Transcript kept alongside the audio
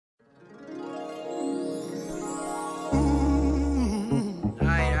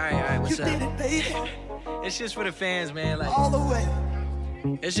It's just for the fans, man. Like, all the way.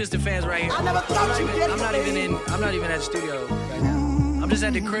 It's just the fans right here. I never thought you'd get I'm not even at the studio right now. I'm just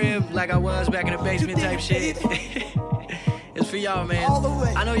at the crib like I was back in the basement type shit. It's for y'all, man.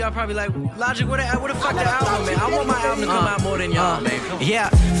 I know y'all probably like, Logic, what the fuck the album, man? I want my album to come out more than y'all, man. Yeah,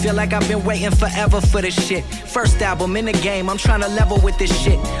 feel like I've been waiting forever for this shit. First album in the game, I'm trying to level with this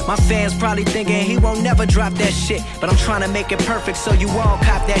shit. My fans probably thinking he won't never drop that shit, but I'm trying to make it perfect so you all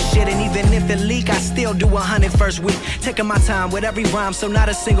cop that shit. And even if it leak, I still do 100 first week. Taking my time with every rhyme, so not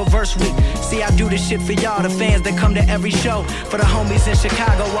a single verse week. See, I do this shit for y'all, the fans that come to every show. For the homies in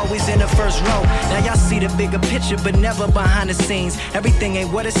Chicago, always in the first row. Now y'all see the bigger picture, but never behind the scenes. Everything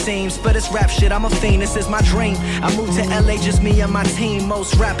ain't what it seems, but it's rap shit, I'm a fiend, this is my dream. I moved to LA, just me and my team.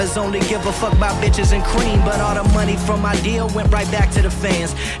 Most rappers only give a fuck about bitches and cream, but all the money from my deal went right back to the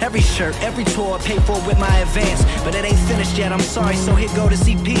fans. Every shirt, every tour, paid for with my advance. But it ain't finished yet, I'm sorry, so here go to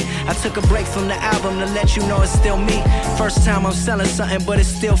CP. I took a break from the album to let you know it's still me. First time I'm selling something, but it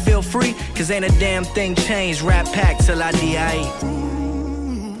still feel free, cause ain't a damn thing changed. Rap pack till I die.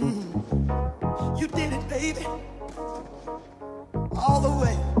 You did it, baby. All the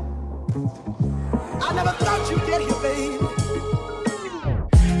way. I never thought you'd get here, baby.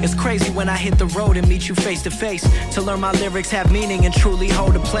 It's crazy when I hit the road and meet you face to face, to learn my lyrics have meaning and truly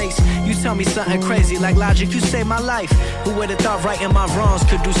hold a place. You tell me something crazy like Logic, you saved my life. Who would've thought righting my wrongs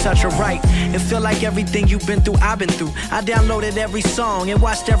could do such a right? It feel like everything you've been through, I've been through. I downloaded every song and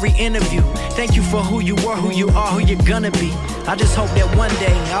watched every interview. Thank you for who you were, who you are, who you're gonna be. I just hope that one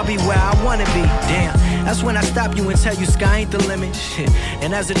day I'll be where I wanna be. Damn, that's when I stop you and tell you sky ain't the limit. Shit.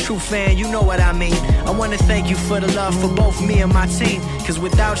 And as a true fan, you know what I mean. I wanna thank you for the love for both me and my team, cause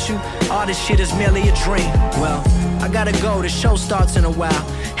without you, all this shit is merely a dream. Well, I gotta go, the show starts in a while.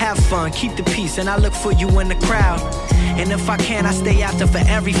 Have fun, keep the peace, and I look for you in the crowd. And if I can, I stay after for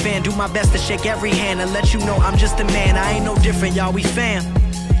every fan. Do my best to shake every hand and let you know I'm just a man. I ain't no different, y'all, we fam.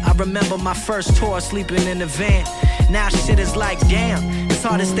 I remember my first tour, sleeping in the van. Now shit is like, damn, it's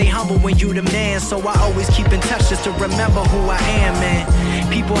hard to stay humble when you the man. So I always keep in touch just to remember who I am,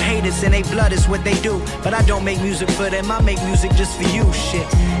 man. People hate us and they blood is what they do, but I don't make music for them, I make music just for you, shit.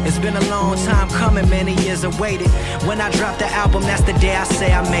 It's been a long time coming, many years awaited. When I drop the album, that's the day I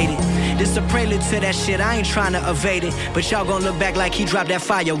say I made it. This a prelude to that shit, I ain't trying to evade it, but y'all gon' look back like he dropped that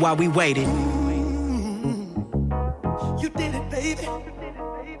fire while we waited. You did it, baby.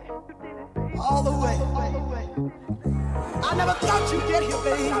 All the way. I never thought you'd get here,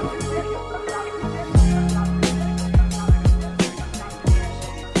 baby.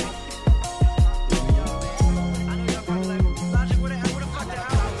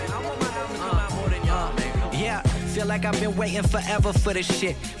 Feel like I've been waiting forever for this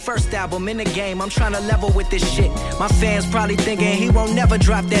shit. First album in the game, I'm trying to level with this shit. My fans probably thinking he won't never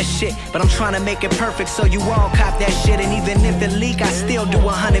drop that shit, but I'm trying to make it perfect so you all cop that shit. And even if it leak, I still do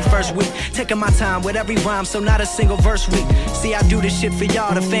 100 first week. Taking my time with every rhyme, so not a single verse week. See, I do this shit for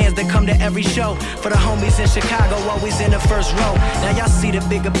y'all, the fans that come to every show. For the homies in Chicago, always in the first row. Now y'all see the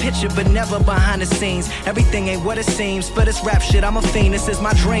bigger picture, but never behind the scenes. Everything ain't what it seems, but it's rap shit, I'm a fiend, this is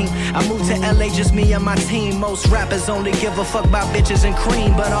my dream. I moved to LA, just me and my team. Most rappers only give a fuck about bitches and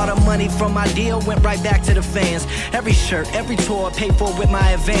cream, but all the money from my deal went right back to the fans. Every shirt, every tour, paid for with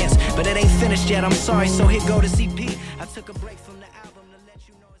my advance. But it ain't finished yet, I'm sorry, so here go to CP. I took a break from the